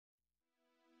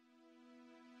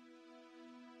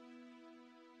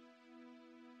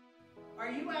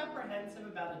apprehensive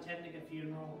about attending a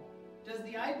funeral? Does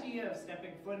the idea of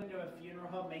stepping foot into a funeral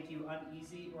home make you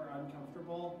uneasy or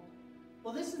uncomfortable?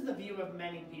 Well, this is the view of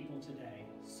many people today.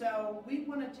 So we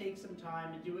want to take some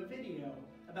time and do a video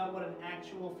about what an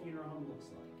actual funeral home looks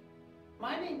like.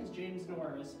 My name is James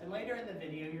Norris, and later in the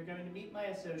video you're going to meet my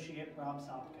associate, Rob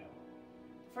Sopko.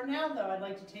 For now though, I'd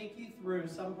like to take you through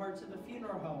some parts of the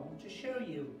funeral home to show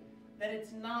you that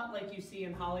it's not like you see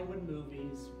in Hollywood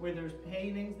movies where there's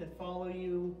paintings that follow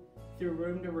you through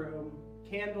room to room,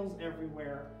 candles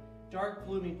everywhere, dark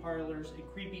gloomy parlors, and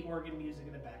creepy organ music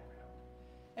in the background.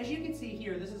 As you can see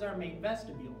here, this is our main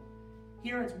vestibule.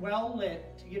 Here it's well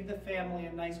lit to give the family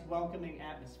a nice welcoming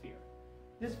atmosphere.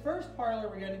 This first parlor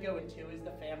we're going to go into is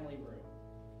the family room.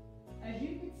 As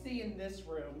you can see in this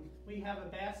room, we have a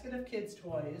basket of kids'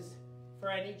 toys for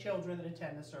any children that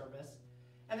attend the service,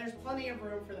 and there's plenty of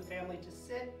room for the family to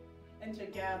sit and to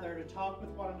gather to talk with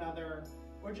one another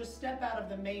or just step out of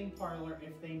the main parlor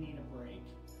if they need a break.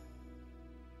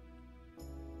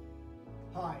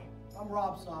 Hi, I'm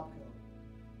Rob Sopko.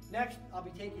 Next, I'll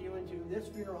be taking you into this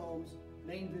funeral home's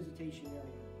main visitation area.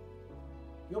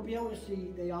 You'll be able to see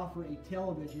they offer a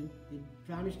television that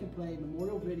families can play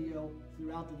memorial video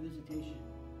throughout the visitation.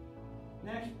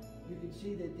 Next, you can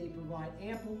see that they provide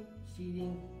ample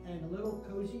seating and a little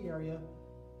cozy area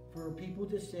for people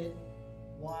to sit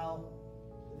while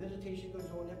the visitation goes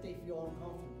on if they feel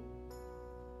uncomfortable.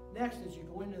 Next, as you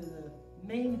go into the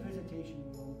main visitation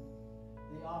room,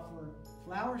 they offer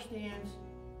flower stands,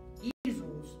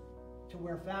 easels to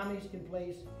where families can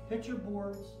place picture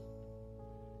boards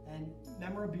and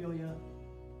memorabilia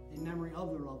in memory of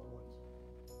their loved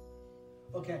ones.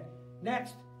 Okay,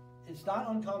 next, it's not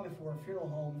uncommon for a funeral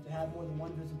home to have more than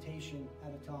one visitation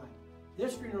at a time.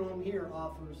 This funeral home here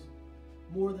offers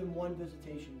more than one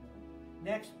visitation room.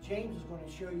 Next, James is going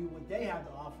to show you what they have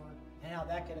to offer and how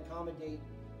that can accommodate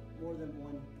more than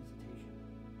one visitation.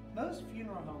 Most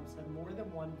funeral homes have more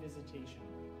than one visitation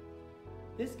room.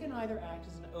 This can either act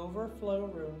as an overflow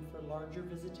room for larger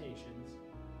visitations,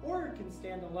 or it can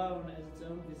stand alone as its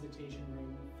own visitation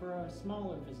room for a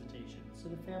smaller visitation, so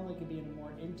the family can be in a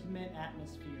more intimate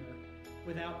atmosphere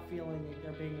without feeling like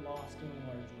they're being lost in a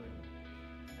large room.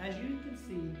 As you can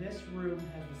see, this room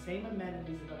has the same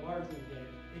amenities that the large room did,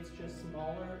 it's just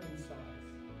smaller in size.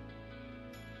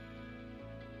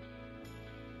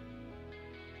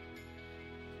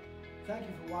 Thank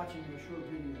you for watching your short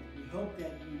video. We hope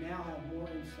that you now have more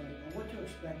insight on what to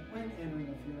expect when entering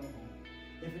a funeral home.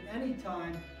 If at any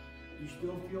time you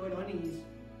still feel at unease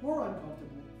or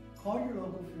uncomfortable, call your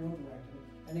local funeral director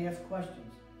and ask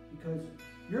questions, because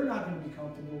you're not going to be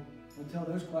comfortable until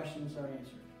those questions are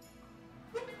answered.